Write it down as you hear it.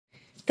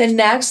The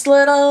next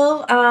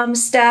little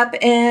step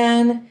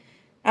in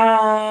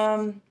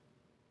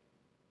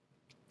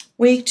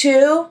week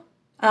 2,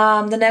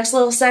 the next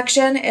little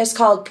section is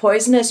called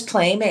Poisonous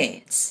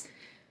Playmates.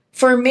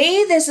 For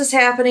me, this is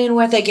happening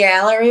with a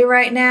gallery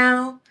right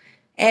now,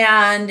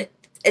 and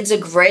it's a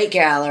great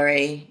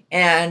gallery,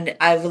 and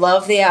I've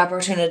loved the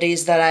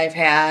opportunities that I've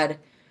had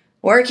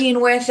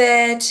working with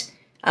it,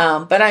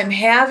 but I'm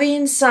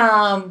having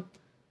some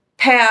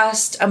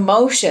past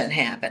emotion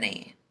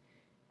happening.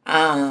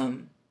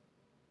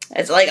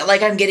 It's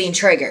like I'm getting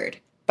triggered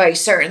by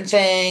certain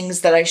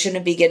things that I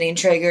shouldn't be getting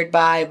triggered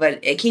by, but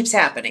it keeps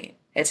happening.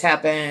 It's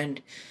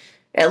happened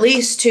at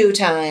least 2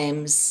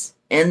 times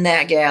in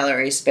that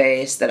gallery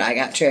space that I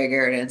got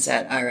triggered and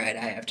said, all right,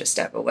 I have to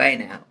step away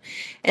now.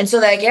 And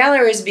so that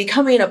gallery is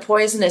becoming a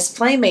poisonous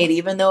playmate,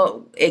 even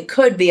though it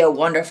could be a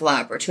wonderful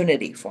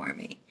opportunity for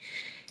me.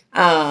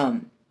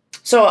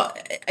 So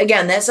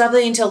again, that's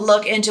something to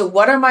look into.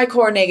 What are my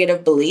core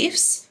negative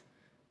beliefs?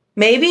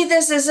 Maybe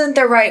this isn't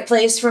the right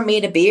place for me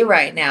to be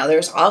right now.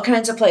 There's all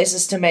kinds of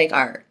places to make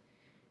art.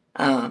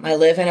 I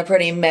live in a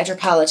pretty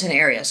metropolitan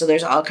area, so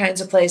there's all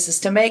kinds of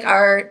places to make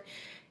art,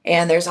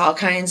 and there's all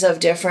kinds of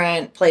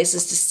different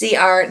places to see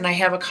art, and I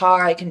have a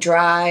car I can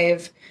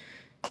drive,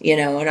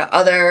 to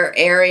other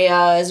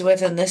areas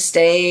within the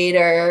state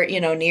or,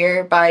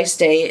 nearby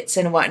states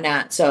and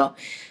whatnot. So,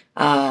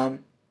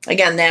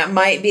 again, that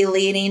might be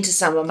leading to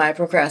some of my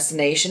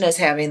procrastination, is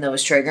having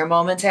those trigger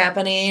moments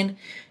happening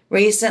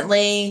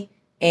recently.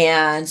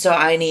 And so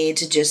I need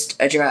to just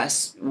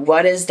address,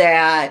 what is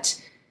that?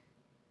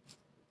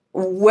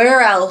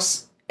 Where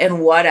else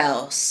and what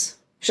else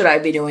should I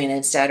be doing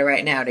instead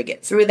right now to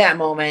get through that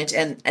moment?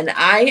 And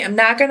I am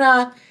not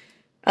going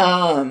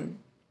to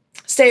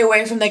stay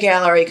away from the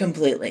gallery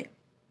completely.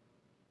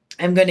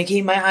 I'm going to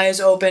keep my eyes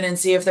open and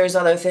see if there's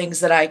other things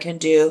that I can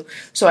do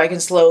so I can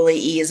slowly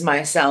ease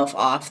myself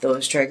off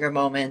those trigger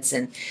moments.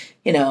 And,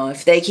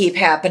 if they keep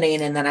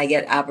happening and then I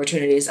get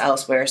opportunities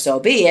elsewhere,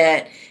 so be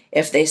it.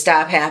 If they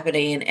stop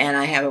happening and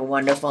I have a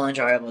wonderful,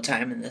 enjoyable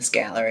time in this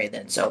gallery,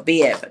 then so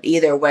be it. But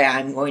either way,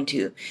 I'm going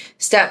to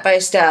step by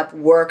step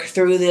work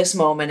through this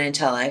moment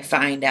until I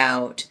find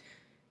out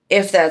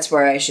if that's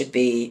where I should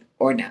be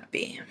or not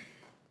be.